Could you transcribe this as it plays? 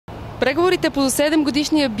Преговорите по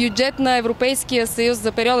 7-годишния бюджет на Европейския съюз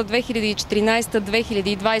за периода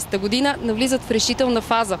 2014-2020 година навлизат в решителна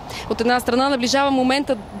фаза. От една страна наближава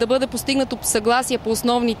момента да бъде постигнато съгласие по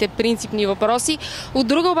основните принципни въпроси, от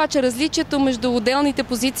друга обаче различието между отделните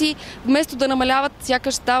позиции вместо да намаляват,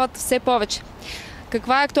 сякаш стават все повече.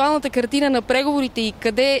 Каква е актуалната картина на преговорите и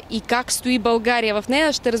къде и как стои България в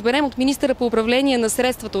нея, ще разберем от министъра по управление на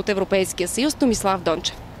средствата от Европейския съюз Томислав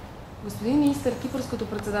Дончев. Господин министър, Кипърското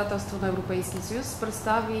председателство на Европейския съюз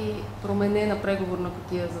представи променена преговорна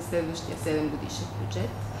кутия за следващия 7-годишен бюджет.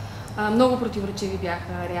 Много противоречиви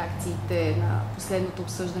бяха реакциите на последното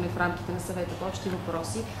обсъждане в рамките на съвета по общи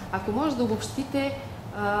въпроси. Ако може да обобщите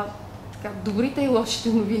добрите и лошите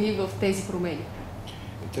новини в тези промени.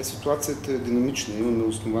 Ситуацията е динамична. Имаме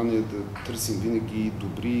основания да търсим винаги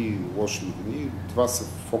добри и лоши новини. Това са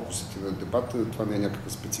фокусите на дебата. Това не е някаква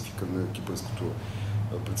специфика на Кипърското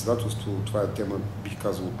председателство. Това е тема, бих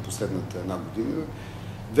казал, от последната една година.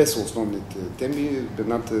 Две са основните теми.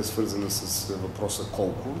 Едната е свързана с въпроса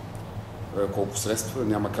колко средства.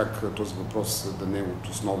 Няма как този въпрос да не е от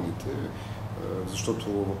основните,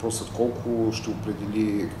 защото въпросът колко ще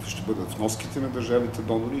определи какви ще бъдат вноските на държавите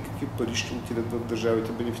донори и какви пари ще отидат в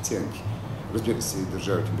държавите бенефициенти. Разбира се, и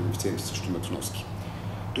държавите бенефициенти също имат вноски.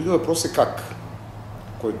 Други въпрос е как,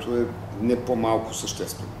 който е не по-малко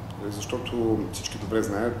съществен. Защото всички добре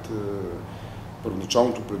знаят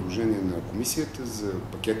първоначалното предложение на комисията за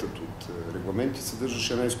пакетът от регламенти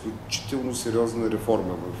съдържаше една изключително сериозна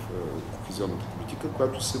реформа в кохезионната политика,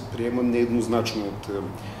 която се приема нееднозначно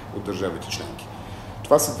от държавите членки.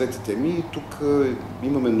 Това са двете теми и тук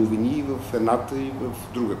имаме новини в едната и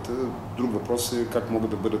в другата. Друг въпрос е как могат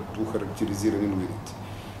да бъдат охарактеризирани новините.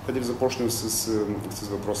 Къде да започнем с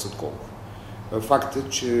въпросът колко. Факт е,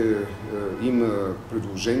 че има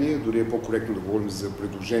предложение, дори е по-коректно да говорим за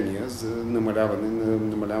предложения за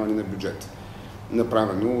намаляване на бюджета,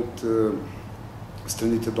 направено от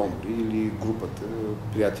страните донори или групата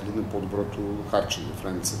приятели на по-доброто харчене,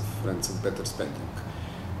 Friends of Better Spending.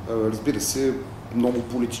 Разбира се, много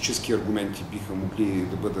политически аргументи биха могли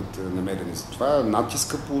да бъдат намерени за това.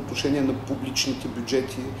 Натиска по отношение на публичните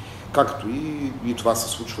бюджети, както и това се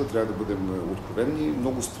случва, трябва да бъдем откровени.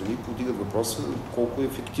 Много страни повдигат въпроса колко е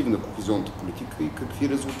ефективна кохезионната политика и какви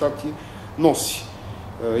резултати носи.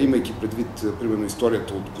 Имайки предвид, примерно,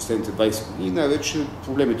 историята от последните 20 години, най-вече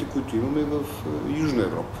проблемите, които имаме в Южна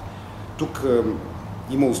Европа. Тук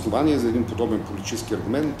има основания за един подобен политически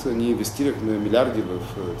аргумент. Ние инвестирахме милиарди в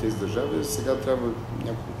тези държави, сега трябва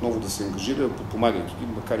някой отново да се ангажира, подпомагайки ги,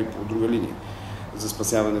 макар и по друга линия, за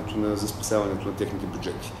спасяването на техните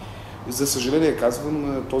бюджети. За съжаление,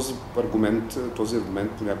 казвам, този аргумент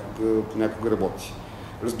понякога работи.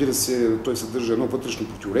 Разбира се, той съдържа едно вътрешно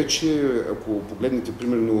противоречие. Ако погледнете,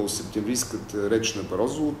 примерно, септемврийската реч на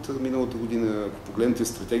Барозо от миналата година, ако погледнете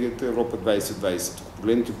стратегията Европа 2020, ако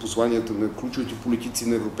погледнете посланията на ключовите политици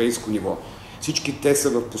на европейско ниво, всички те са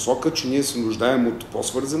в посока, че ние се нуждаем от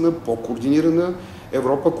по-свързана, по-координирана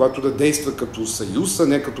Европа, която да действа като съюз, а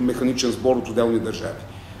не като механичен сбор от отделни държави.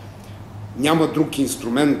 Няма друг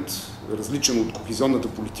инструмент, различен от кохезионната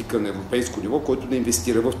политика на европейско ниво, който да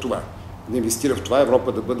инвестира в това. Да инвестира в това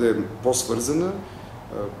Европа да бъде по-свързана,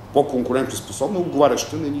 по-конкурентоспособна,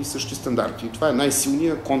 отговаряща на едни и същи стандарти. И това е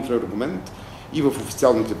най-силният контраргумент и в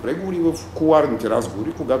официалните преговори, и в кулоарните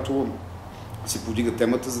разговори, когато се повдига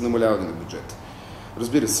темата за намаляване на бюджета.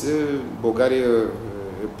 Разбира се, България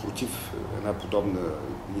е против една подобна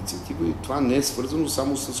инициатива и това не е свързано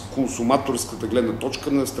само с консуматорската гледна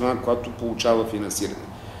точка на страна, която получава финансиране.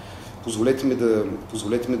 Позволете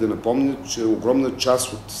ми да напомня, че огромна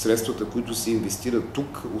част от средствата, които се инвестират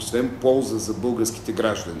тук, освен полза за българските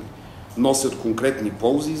граждани, носят конкретни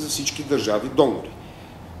ползи за всички държави донори.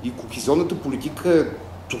 И кохезионната политика е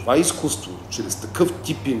това изкуство, чрез такъв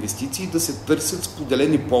тип инвестиции да се търсят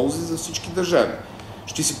споделени ползи за всички държави.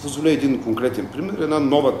 Ще си позволя един конкретен пример. Една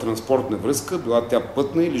нова транспортна връзка, била тя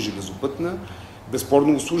пътна или железопътна,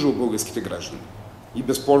 безспорно услужва българските граждани. И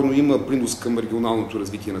безспорно има принос към регионалното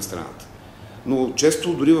развитие на страната. Но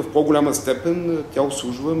често, дори в по-голяма степен, тя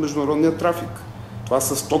обслужва международния трафик. Това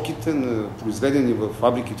са стоките, произведени в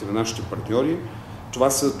фабриките на нашите партньори. Това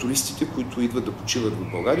са туристите, които идват да почиват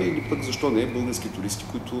в България или пък защо не български туристи,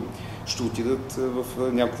 които ще отидат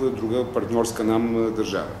в някоя друга партньорска нам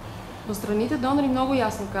държава. Но страните донори много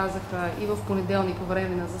ясно казаха и в понеделник по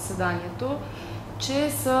време на заседанието, че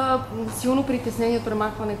са силно притеснени от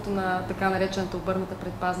премахването на така наречената обърната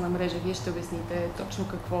предпазна мрежа. Вие ще обясните точно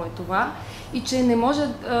какво е това. И че не може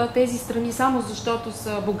тези страни, само защото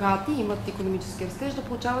са богати, имат икономически растеж, да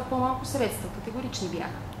получават по-малко средства. Категорични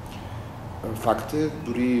бяха. Факт е,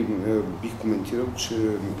 дори бих коментирал, че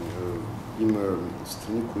има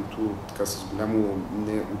страни, които така с голямо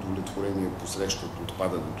неудовлетворение посрещат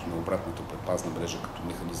отпадането на обратната предпазна мрежа като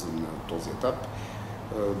механизъм на този етап.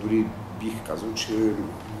 Дори бих казал, че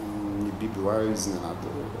не би била изненада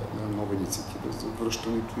една нова инициатива за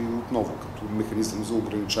връщането и отново като механизъм за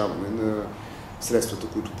ограничаване на средствата,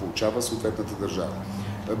 които получава съответната държава.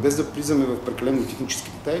 Без да влизаме в прекалено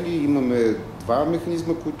технически детайли, имаме два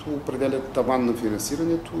механизма, които определят таван на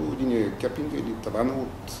финансирането. Един е кепинга или тавана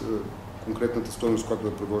от конкретната стойност, която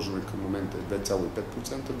е предложена към момента е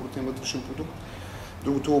 2,5% брутен вътрешен продукт.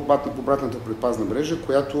 Другото е обратната предпазна мрежа,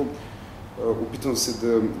 която, опитвам се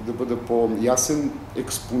да бъда по-ясен,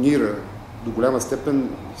 експонира до голяма степен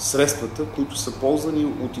средствата, които са ползвани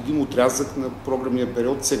от един отрязък на програмния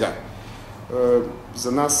период сега.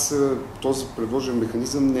 За нас този предложен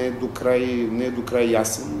механизъм не е до край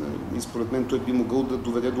ясен и според мен той би могъл да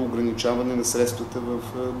доведе до ограничаване на средствата в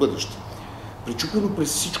бъдеще. Причупено през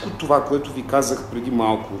всичко това, което ви казах преди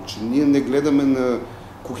малко, че ние не гледаме на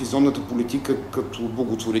кохезионната политика като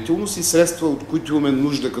благотворителност и средства, от които имаме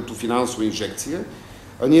нужда като финансова инжекция,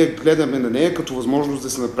 а ние гледаме на нея като възможност да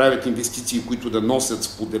се направят инвестиции, които да носят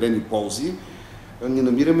споделени ползи, не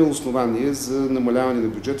намираме основание за намаляване на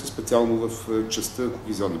бюджета, специално в частта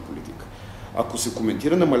кохезионна политика. Ако се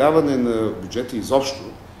коментира намаляване на бюджета изобщо,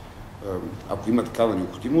 ако има такава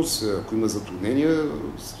необходимост, ако има затруднения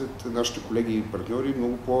сред нашите колеги и партньори,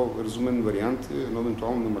 много по-разумен вариант е едно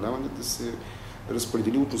евентуално намаляване да се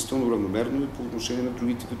разпредели относително равномерно и по отношение на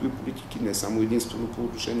другите видове политики, не само единствено по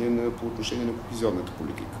отношение на кохезионната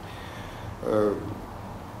политика.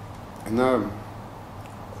 Една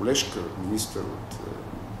колежка, министър от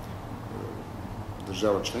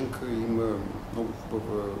държава членка, има много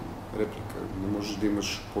хубава реплика. Не можеш да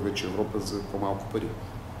имаш повече Европа за по-малко пари.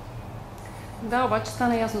 Да, обаче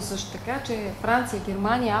стана ясно също така, че Франция,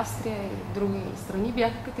 Германия, Австрия и други страни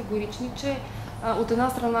бяха категорични, че от една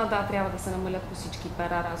страна, да, трябва да се намалят по всички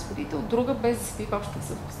пера разходите, от друга без да спи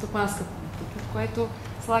общата стопанска политика, което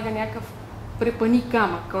слага някакъв препъни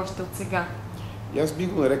камък още от сега. И аз бих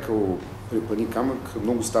го нарекал препъни камък.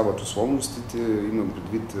 Много стават условностите, имам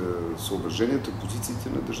предвид съображенията, позициите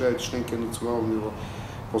на държавите членки на национално ниво,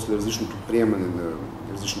 после различното приемане на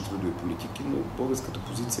различните видове политики, но българската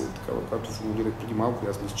позиция е такава, която формулирах преди малко.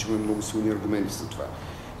 Аз мисля, че имаме много силни аргументи за това.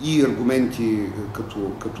 И аргументи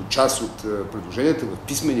като част от предложенията в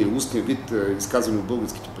писмения и устния вид, изказани от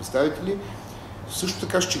българските представители. Също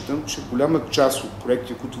така считам, че голяма част от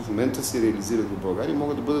проекти, които в момента се реализират в България,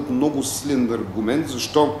 могат да бъдат много силен аргумент,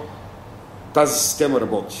 защо тази система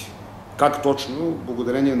работи. Как точно,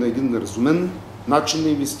 благодарение на един разумен начин на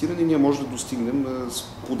инвестиране, ние можем да достигнем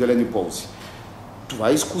споделени ползи. Това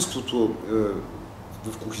е изкуството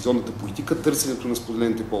в кохезионната политика, търсенето на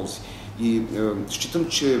споделените ползи. И считам,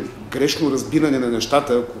 че грешно разбиране на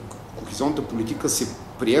нещата, кохезионната политика се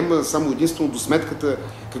приема само единствено до сметката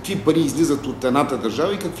какви пари излизат от едната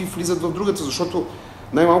държава и какви влизат в другата, защото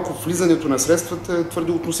най-малко влизането на средствата е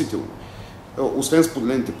твърде относително. Освен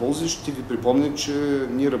споделените ползи, ще ви припомня, че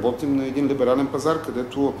ние работим на един либерален пазар,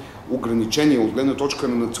 където ограничения от гледна точка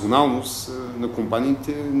на националност на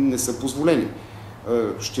компаниите не са позволени.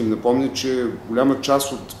 Ще ви напомня, че голяма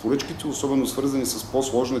част от поръчките, особено свързани с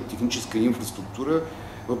по-сложна техническа инфраструктура,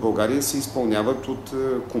 в България се изпълняват от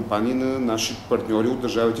компании на наши партньори от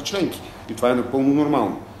държавите членки. И това е напълно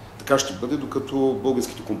нормално. Така ще бъде, докато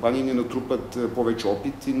българските компании не натрупат повече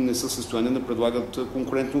опит и не са в състояние да предлагат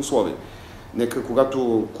конкурентни условия. Нека,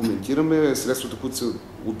 когато коментираме средствата, които се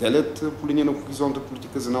отделят по линия на кохезионната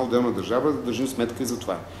политика за една отделна държава, да държим сметка и за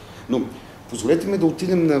това. Но позволете ми да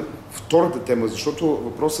отидем на втората тема, защото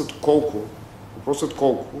въпросът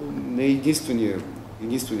колко не е единствения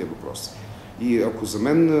въпрос. И ако за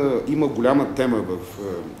мен има голяма тема в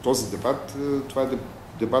този дебат, това е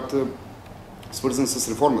дебата свързан с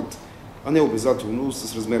реформата, а не обязателно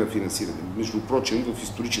с размера финансиране. Между прочим, в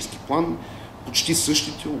исторически план почти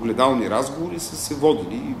същите огледални разговори са се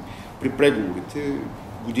водили при преговорите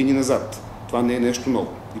години назад. Това не е нещо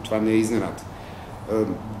ново и това не е изненада.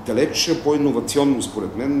 Далеч по-инновационно,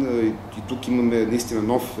 според мен, и тук имаме наистина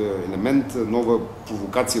нов елемент, нова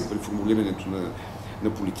провокация при формулирането на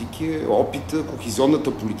политики, е опита,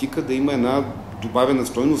 кохезионната политика да има една добавена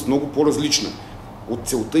стойност много по-различна от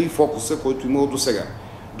целта и фокуса, който имало до сега.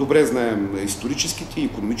 Добре знаем историческите и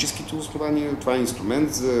икономическите основания. Това е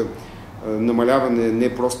инструмент за намаляване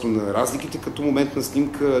не просто на разликите като момент на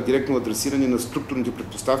снимка, а директно адресиране на структурните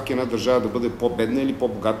предпоставки една държава да бъде по-бедна или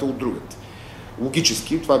по-богата от другата.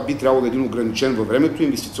 Логически това би трябвало да е един ограничен във времето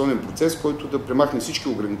инвестиционен процес, който да премахне всички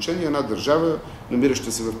ограничения. Една държава,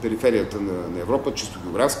 намираща се в периферията на Европа, чисто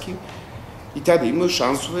географски, и тя да има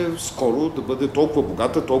шансове скоро да бъде толкова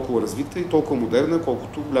богата, толкова развита и толкова модерна,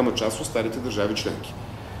 колкото голяма част от старите държави членки.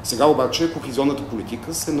 Сега обаче кохезионната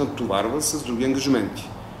политика се натоварва с други ангажименти.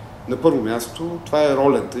 На първо място това е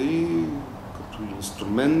ролята и като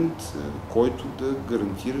инструмент, който да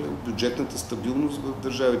гарантира бюджетната стабилност в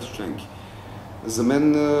държавите членки. За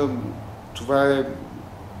мен това е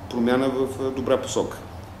промяна в добра посока.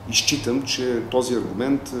 И считам, че този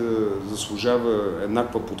аргумент заслужава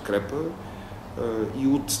еднаква подкрепа и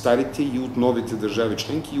от старите, и от новите държави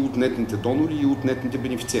членки, и от нетните донори, и от нетните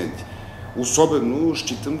бенефициенти. Особено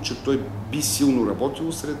считам, че той би силно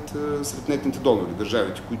работил сред нетните донори,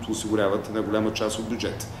 държавите, които осигуряват една голяма част от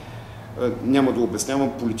бюджета. Няма да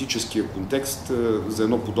обяснявам политическия контекст за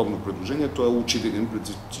едно подобно предложение. Той е очевиден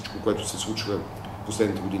пред всичко, което се случва в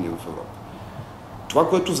последните години в Европа. Това,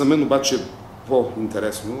 което за мен обаче е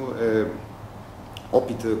по-интересно, е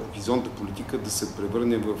опита кохезионната политика да се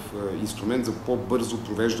превърне в инструмент за по-бързо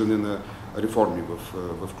провеждане на реформи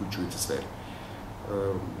в ключовите сфери.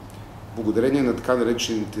 Благодарение на така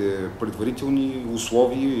наречените предварителни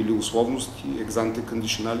условия или условности, ex-ante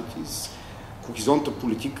conditionalities, кохезионната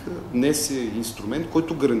политика днес е инструмент,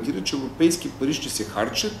 който гарантира, че европейски пари ще се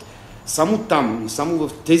харчат само там и само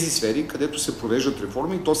в тези сфери, където се провеждат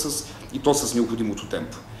реформи и то с необходимото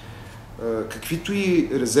темпо. Каквито и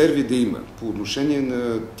резерви да има по отношение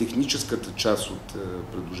на техническата част от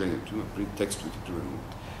предложението, при текстовете, примерно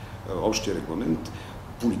от общия регламент,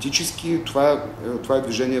 политически това е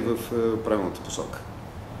движение в правилната посока.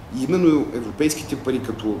 И именно европейските пари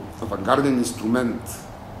като авангарден инструмент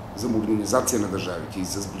за модернизация на държавите и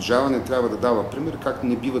за сближаване трябва да дава пример как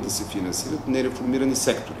не бива да се финансират нереформирани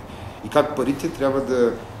сектори и как парите трябва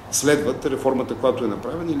да следват реформата, която е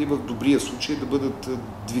направена, или в добрия случай да бъдат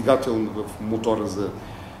двигател в мотора за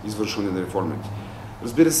извършване на реформите.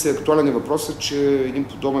 Разбира се, актуален е въпросът, че един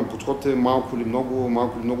подобен подход е малко или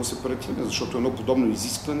много сепаративен, защото едно подобно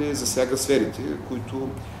изискване засяга сферите, които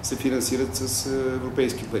се финансират с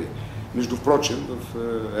европейски пари. Между впрочем, в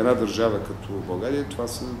една държава като България това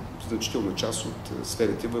са значителна част от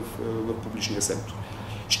сферите в публичния сектор.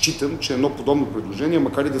 Считам, че едно подобно предложение,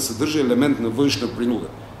 макар и да съдържа елемент на външна принуда,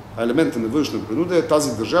 а елемента на външна принуда е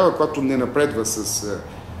тази държава, която не напредва с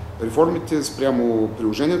реформите спрямо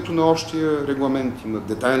приложението на общия регламент, има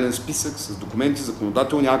детайлен списък с документи,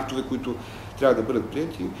 законодателни актове, които трябва да бъдат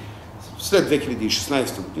приети. След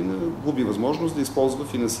 2016 година губи възможност да използва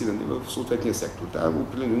финансиране в съответния сектор. Да,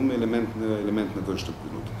 определено има елемент на външна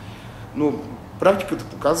принуда. Но практиката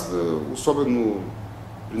показва, особено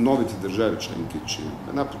при новите държави членки, че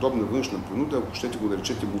една подобна външна принуда, ако щете го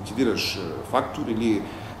наречете мотивиращ фактор или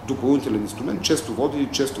допълнителен инструмент, често води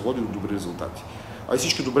до добри резултати. А и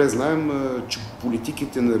всички добре знаем, че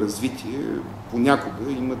политиките на развитие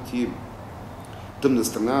понякога имат и тъмна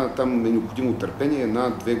страна, там е необходимо търпение,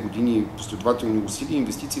 1-2 години последователни усилия и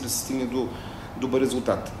инвестиции да се стигне до добър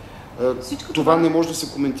резултат. Това не може да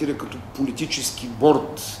се коментира като политически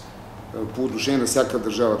борд по отношение на всяка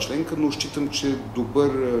държава членка, но считам, че е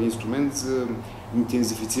добър инструмент за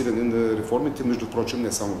интензифициране на реформите, между прочим,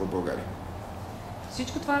 не само в България.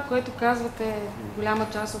 Всичко това, което казвате, голяма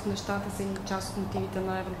част от нещата са и част от мотивите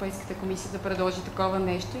на Европейската комисия да предложи такова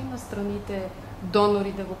нещо и на страните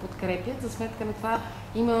донори да го подкрепят. За сметка на това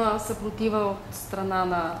има съпротива от страна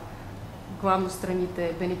на главно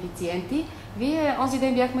страните бенефициенти. Вие онзи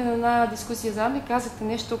ден бяхме на една дискусия заедно и казахте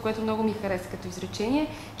нещо, което много ми хареса като изречение,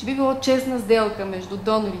 че би било честна сделка между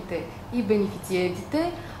донорите и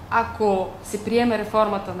бенефициентите, ако се приеме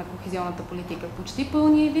реформата на кохезионната политика в почти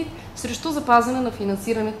пълния вид, срещу запазване на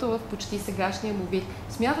финансирането в почти сегашния му вид.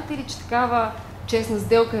 Смятате ли, че такава честна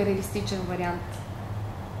сделка е реалистичен вариант?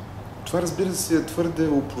 Това, разбира се, е твърде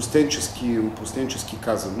опростенчески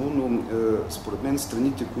казано, но според мен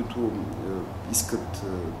страните, които искат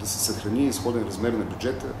да се съхрани изходен размер на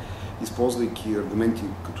бюджета, използвайки аргументи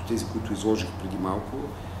като тези, които изложих преди малко,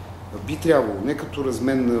 би трябвало не като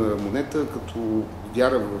разменна монета, като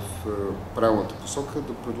вяра в правилната посока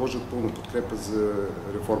да предложат пълна подкрепа за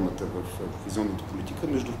реформата в кохезионната политика.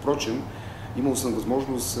 Между впрочем, имал съм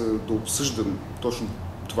възможност да обсъждам точно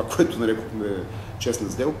това, което нарекохме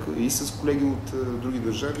честна сделка и с колеги от други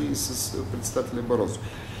държави, и с председателя Барозо.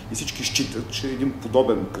 И всички считат, че един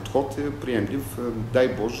подобен подход е приемлив.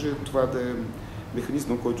 Дай Боже, това да е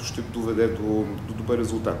механизъм, който ще доведе до добър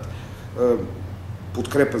резултат.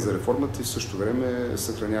 Подкрепа за реформата и в същото време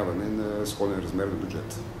съхраняване на сходен размер на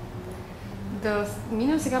бюджета. Да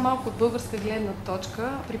минем сега малко от българска гледна точка.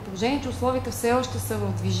 При положение, че условията все още са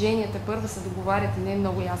в движение, те първа се договарят и не е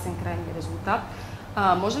много ясен крайния резултат.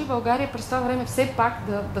 Може ли България през това време все пак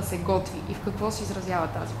да се готви и в какво се изразява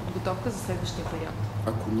тази подготовка за следващия период?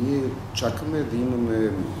 Ако ние чакаме да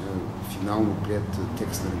имаме финално прият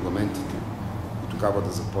текст на регламентите и тогава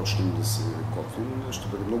да започнем да се готвим, ще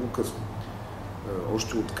бъде много късно.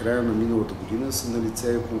 Още от края на миналата година са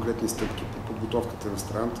налице конкретни стъпки по подготовката на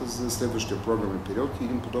страната за следващия програмен период и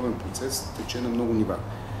един подобен процес тече на много нива.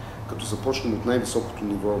 Като започнем от най-високото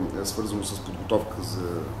ниво, свързано с подготовка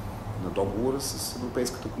на договора с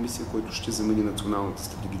Европейската комисия, който ще замени националната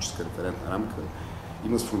стратегическа референтна рамка.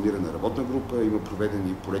 Има сформирана работна група, има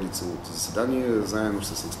проведени поредица от заседания, заедно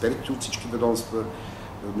с експертите от всички ведомства,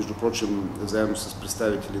 между прочим, заедно с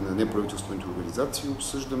представители на неправителствените организации,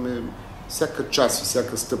 обсъждаме всяка част и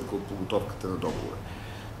всяка стъпка от подготовката на договора.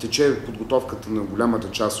 Тече подготовката на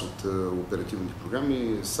голямата част от оперативните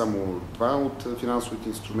програми, само 2 от финансовите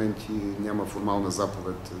инструменти, няма формална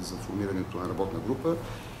заповед за формирането на работна група.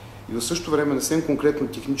 И в същото време, на съвсем конкретно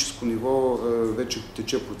техническо ниво, вече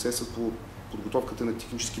тече процесът по подготовката на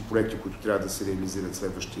технически проекти, които трябва да се реализират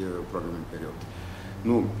следващия програмен период.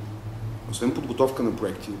 Но, освен подготовка на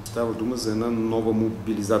проекти, става дума за една нова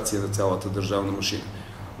мобилизация на цялата държавна машина.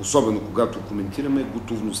 Особено когато коментираме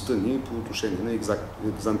готовността ни по отношение на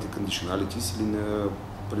ex-ante conditionalities или на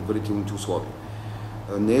предварителните условия.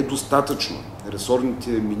 Не е достатъчно ресорните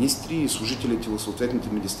министри и служителите в съответните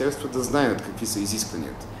министерства да знаят какви са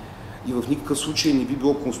изискванията. И в никакъв случай не би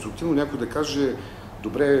било конструктивно някой да каже: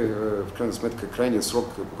 добре, в крайна сметка, крайният срок,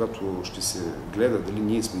 когато ще се гледа дали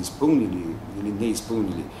ние сме изпълнили или не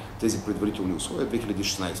изпълнили тези предварителни условия,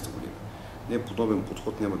 2016 година. Не, подобен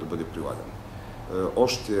подход няма да бъде прилаган.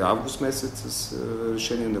 Още август месец с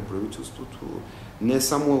решение на правителството не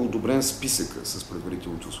само е одобрен списъка с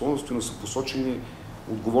предварителните условия, но са посочени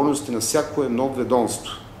отговорности на всяко едно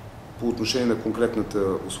ведомство по отношение на конкретната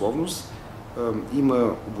условност.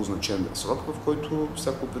 Има обозначен срок, в който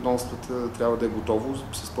всяко от ведомствата трябва да е готово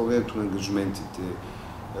с изпълнението на ангажиментите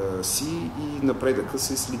си, и напредъка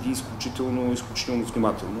се следи изключително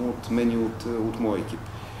внимателно от мен и от моя екип.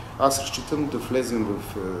 Аз разчитам да влезем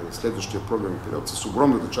в следващия програмен период с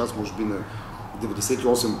огромната част, може би на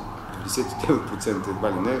 98-99%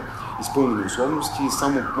 едва ли не, изпълнени условности,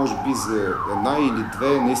 само може би за една или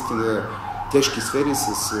две наистина тежки сфери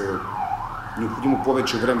с необходимо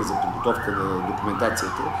повече време за подготовка на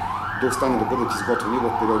документацията да остане да бъдат изготвени в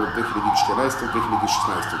периода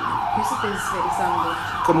 2014-2016 година. Кои са тези сфери, само да?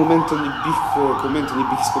 Към момента не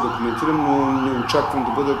бих искал да коментирам, но не очаквам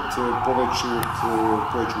да бъдат повече от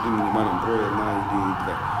един минимален брой, една или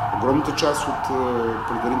две. Огромната част от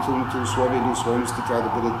предварителните условия или условности трябва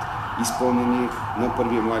да бъдат изпълнени на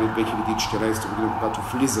 1 януари 2014 година, когато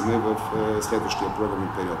влизаме в следващия програмен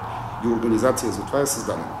период. И организация за това е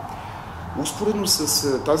създадена. Успоредно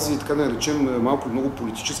с тази, така да наречем, малко и много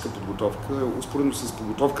политическа подготовка, успоредно с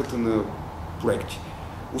подготовката на проекти,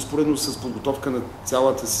 успоредно с подготовка на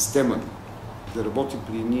цялата система да работи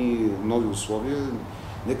при едни нови условия,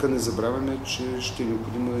 нека не забравяме, че ще е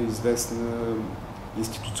необходима известна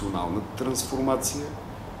институционална трансформация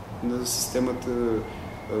на системата.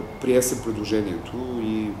 Прие се предложението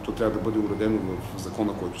и то трябва да бъде уредено в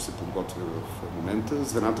закона, който се подготвя в момента.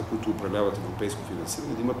 Звената, които управляват европейско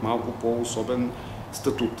финансиране, да имат малко по-особен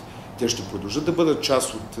статут. Те ще продължат да бъдат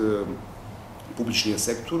част от публичния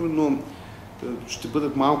сектор, но ще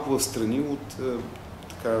бъдат малко в страни от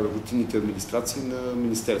рутинните администрации на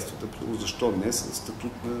министерствата. Защо не с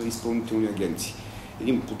статут на изпълнителни агенции?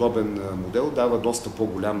 Един подобен модел дава доста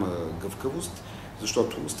по-голяма гъвкавост,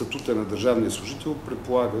 защото статута на държавния служител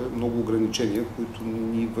предполага много ограничения, които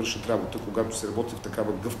ни вършат работа, когато се работи в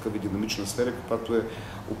такава гъвкава и динамична сфера, каквато е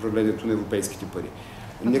управлението на европейските пари.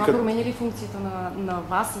 Това променя ли функцията на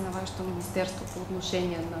вас и на вашето министерство по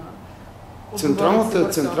отношение на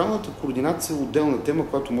Централната координация е отделна тема,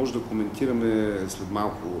 която може да коментираме след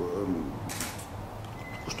малко.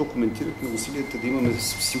 Току-що коментирахме усилията да имаме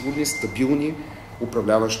сигурни, стабилни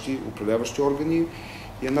управляващи органи.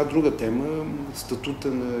 И една друга тема, статута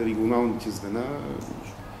на регионалните звена.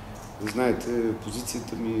 Знаете,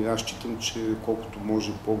 позицията ми, аз считам, че колкото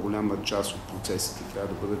може по-голяма част от процесите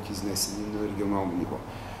трябва да бъдат изнесени на регионално ниво.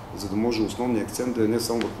 За да може основният акцент да е не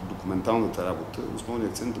само върху документалната работа,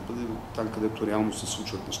 основният акцент да бъде там, където реално се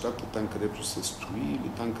случват нещата, там, където се строи или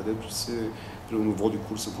там, където се води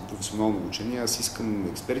курса по професионално обучение. Аз искам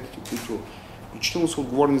експертите, които включително са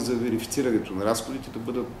отговорни за верифицирането на разходите, да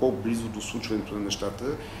бъдат по-близо до случването на нещата,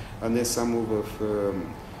 а не само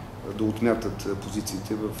да отмятат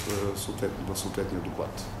позициите в съответния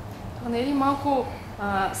доклад. Това не е ли малко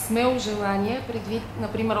смело желание, предвид,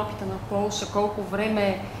 например, опита на Полша, колко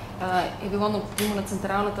време е било необходимо на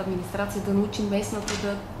централната администрация да научи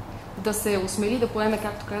местната да се осмели да поеме,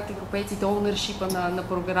 както казват европейците, ownership-а на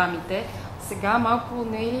програмите. Сега малко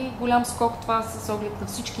не е ли голям скок това с оглед на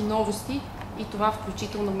всички новости и това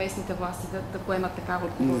включително местните власти да поемат такава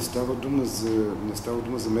отговорност? Не става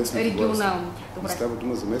дума за местните власти. Не става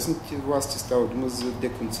дума за местните власти, става дума за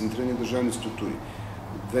деконцентрирани държавни структури.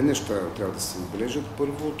 Две неща трябва да се отбележат.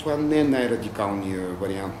 Първо, това не е най-радикалният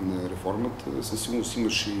вариант на реформата. Със сигурност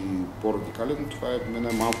имаше и по-радикален, но това е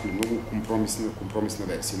една малко или много компромисна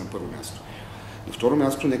версия на първо място. На второ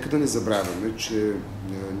място, нека да не забравяме, че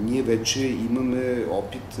ние вече имаме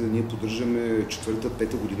опит, ние поддържаме четвърта,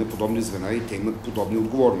 пета година подобни звена и те имат подобни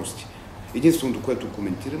отговорности. Единственото, което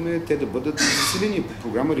коментираме, е те да бъдат засилени по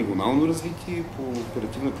програма регионално развитие, по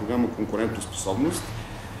оперативна програма конкурентоспособност.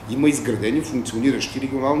 Има изградени функциониращи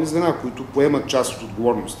регионални звена, които поемат част от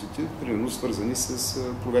отговорностите, примерно свързани с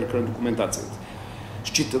проверка на документацията.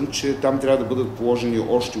 Считам, че там трябва да бъдат положени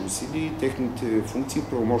още усилия и техните функции и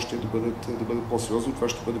правомощия да бъдат по-сериозни. Това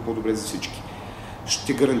ще бъде по-добре за всички.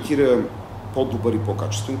 Ще гарантира по-добър и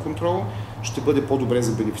по-качествен контрол, ще бъде по-добре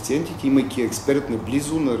за бенефициентите, имайки експерт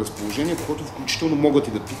наблизо на разположение, който включително могат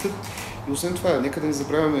и да питат. И освен това, нека да не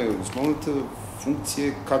забравяме, основната функция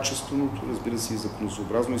е качественото, разбира се, и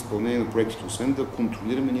законосъобразно изпълнение на проектите. Освен да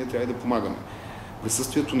контролираме, ние трябва да помагаме.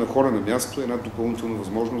 Присъствието на хора на място е една допълнителна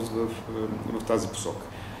възможност в тази посока.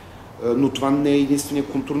 Но това не е единствения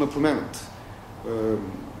контур на промяната.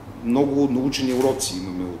 Много научени уроци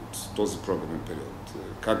имаме от този програмен период.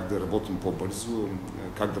 Как да работим по-бързо,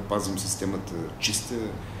 как да пазим системата чиста,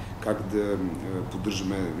 как да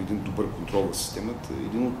поддържаме един добър контрол в системата.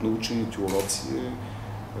 Един от научените уроци е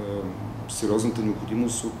сериозната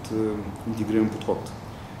необходимост от интегриран подход.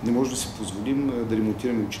 Не може да си позволим да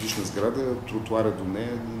ремонтираме училищна сграда, тротуара до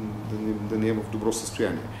нея да не е в добро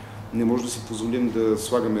състояние. Не може да си позволим да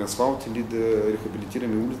слагаме асфалт или да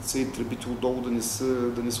рехабилитираме улица и тръбите отдолу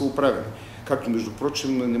да не са оправени. Както, между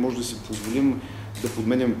прочим, не може да си позволим да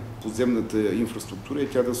подменям подземната инфраструктура и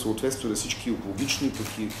тя да съответства на всички екологични, пък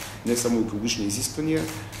и не само екологични изисквания,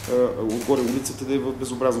 отгоре улицата да е в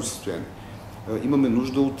безобразно състояние. Имаме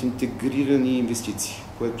нужда от интегрирани инвестиции,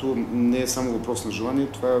 което не е само въпрос на желание,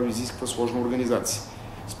 това изисква сложна организация.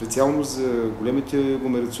 Специално за големите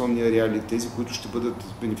агломерационни ареали, тези, които ще бъдат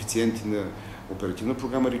бенефициенти на оперативна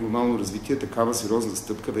програма регионално развитие, такава сериозна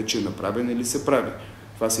стъпка вече е направена или се прави.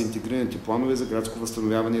 Това са интегрираните планове за градско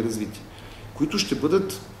възстановяване и развитие, които ще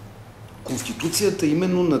бъдат конституцията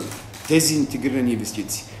именно на тези интегрирани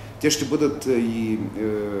инвестиции. Те ще бъдат и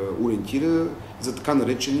ориентира за така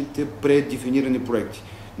наречените предефинирани проекти.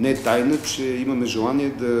 Не е тайна, че имаме желание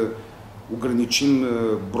да ограничим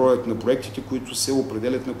броят на проектите, които се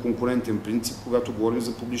определят на конкурентен принцип, когато говорим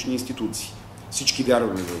за публични институции. Всички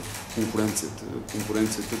вярваме в конкуренцията.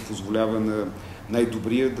 Конкуренцията позволява на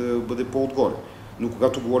най-добрия да бъде по-отгоре. Но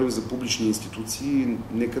когато говорим за публични институции,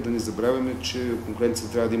 нека да не забравяме, че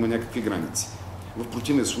конкуренцията трябва да има някакви граници. В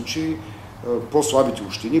противен случай, по-слабите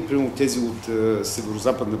общини, примерно тези от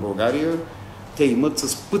северо-западна България, те имат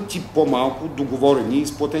с пъти по-малко договорени и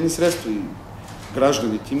изплатени средства. И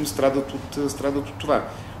гражданите им страдат от това.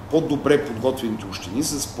 По-добре подготвените общини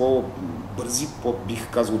с по-бързи, бих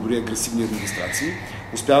казал дори агресивни администрации,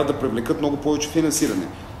 успяват да привлекат много повече финансиране.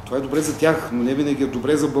 Това е добре за тях, но не винаги е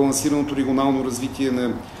добре за балансираното регионално развитие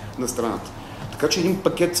на страната. Така че един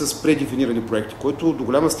пакет с предефинирани проекти, който до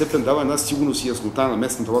голяма степен дава една сигурност и яснота на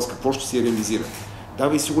местната власт какво ще се реализира.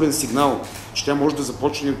 Дава и сигурен сигнал, че тя може да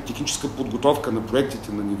започне техническа подготовка на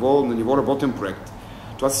проектите на ниво работен проект.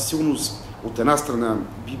 Това със сигурност от една страна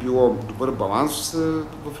би било добър баланс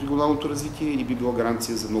в регионалното развитие или би било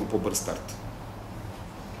гаранция за много по-бърз старт.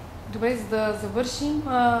 Добре, за да завършим,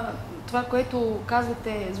 това, което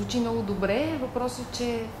казвате, звучи много добре. Въпросът е,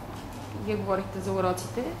 че вие говорихте за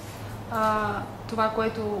уроците. Това,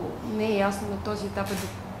 което не е ясно на този етап е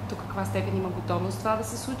до каква степен има готовност това да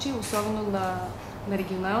се случи, особено на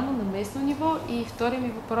регионално, на местно ниво. И втория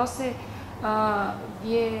ми въпрос е,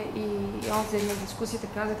 вие и онзи на дискусията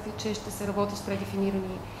казахте, че ще се работи с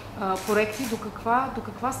предефинирани проекти. До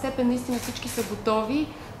каква степен наистина всички са готови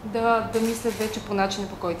да мислят вече по начина,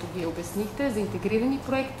 по който вие обяснихте, за интегрирани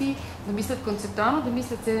проекти, да мислят концептуално, да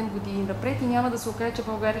мислят 7 години напред и няма да се окаже, че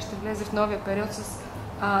България ще влезе в новия период с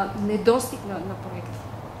недостиг на проекти?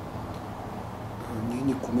 Ние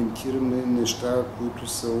не коментираме неща, които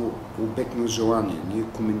са обект на желание. Ние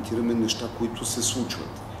коментираме неща, които се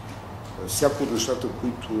случват. Всяко от нещата,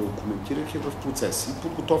 които коментирах, е в процес. И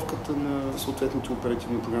подготовката на съответните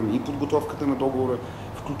оперативни програми, и подготовката на договора,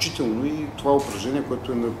 включително и това упражнение,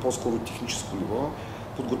 което е на по-скоро техническо ниво,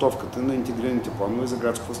 подготовката на интегрираните планове за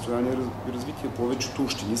градско възстановяване и развитие. Повечето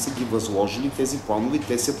общини са ги възложили тези планове,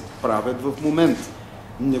 те се правят в момента.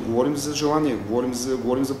 Не говорим за желание,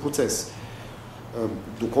 говорим за процес.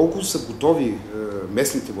 Доколко са готови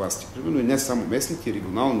местните власти, примерно и не само местните,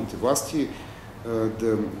 регионалните власти,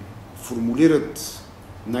 да формулират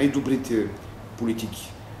най-добрите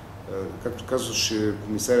политики. Както казваше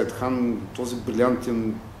комисарят Хан, този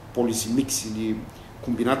брилянтен полиси микс или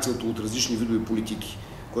комбинацията от различни видове политики,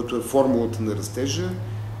 което е формулата на растежа,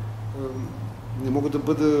 не мога да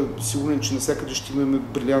бъда сигурен, че навсякъде ще имаме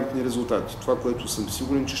брилянтни резултати. Това, което съм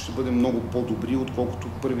сигурен, че ще бъдем много по-добри, отколкото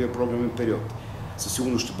първия програмен период. Със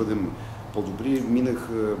сигурност ще бъдем по-добри.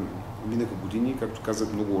 Минаха години, както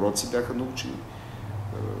казах, много уроци бяха научени.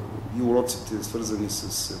 И уроците свързани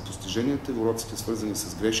с постиженията, и уроците свързани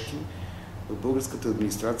с грешки. В българската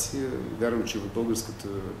администрация, вярвам, че в българската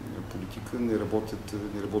политика не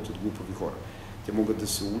работят глупави хора. Те могат да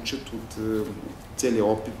се учат от целия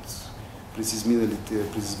опит през изминалите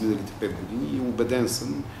 5 години и убеден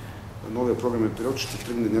съм, новия програмен период ще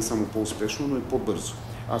тръгне не само по-успешно, но и по-бързо.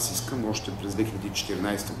 Аз искам още през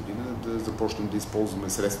 2014 година да започнем да използваме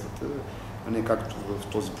средствата, а не както в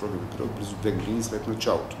този програмен период, близо 2 години след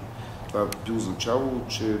началото. Това би означавало,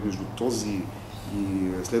 че между този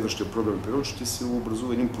и следващия програмен период ще се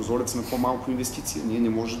образува един прозорец на по-малко инвестиция. Ние не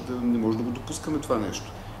може да го допускаме това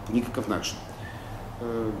нещо. По никакъв начин.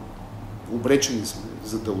 Обречени сме,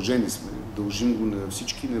 задължени сме, дължим го на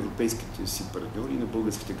всички, на европейските си партньори и на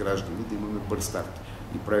българските граждани да имаме бърз старт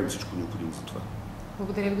и правим всичко необходимо за това.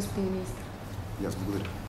 Благодаря ви, господин министър. И аз благодаря.